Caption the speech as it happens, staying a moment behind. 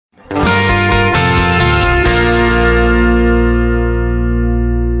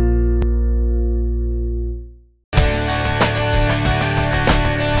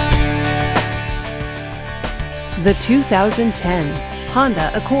The 2010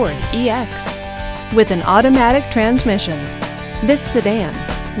 Honda Accord EX. With an automatic transmission, this sedan,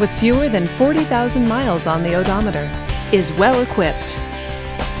 with fewer than 40,000 miles on the odometer, is well equipped.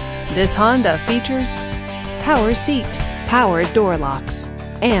 This Honda features power seat, power door locks,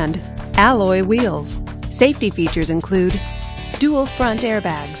 and alloy wheels. Safety features include dual front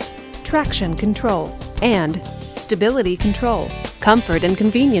airbags, traction control, and stability control. Comfort and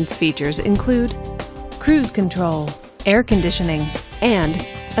convenience features include cruise control, air conditioning, and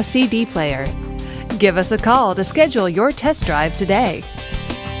a CD player. Give us a call to schedule your test drive today.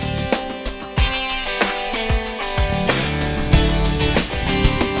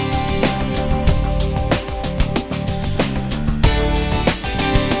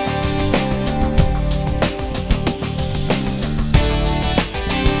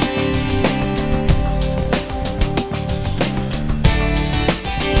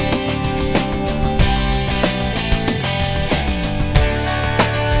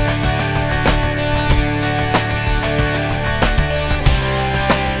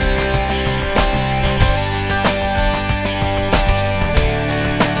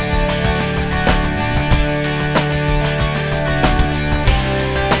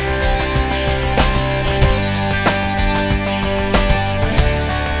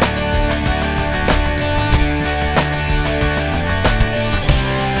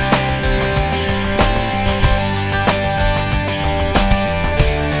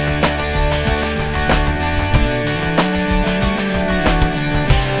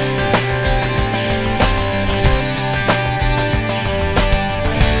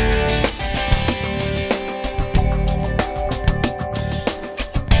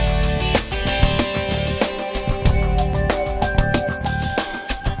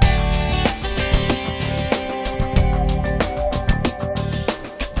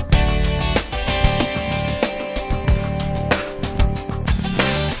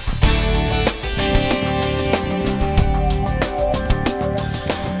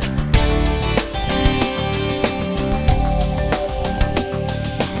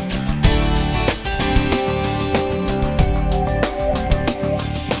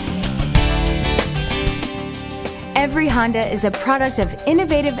 Every Honda is a product of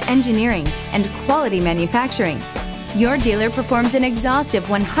innovative engineering and quality manufacturing. Your dealer performs an exhaustive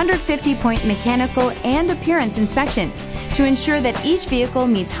 150-point mechanical and appearance inspection to ensure that each vehicle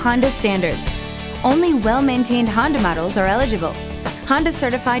meets Honda standards. Only well-maintained Honda models are eligible. Honda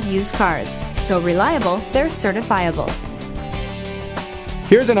certified used cars, so reliable they're certifiable.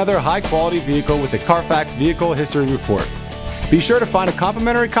 Here's another high-quality vehicle with a Carfax Vehicle History Report. Be sure to find a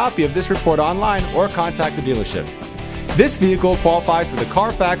complimentary copy of this report online or contact the dealership. This vehicle qualifies for the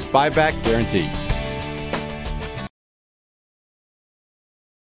Carfax Buyback Guarantee.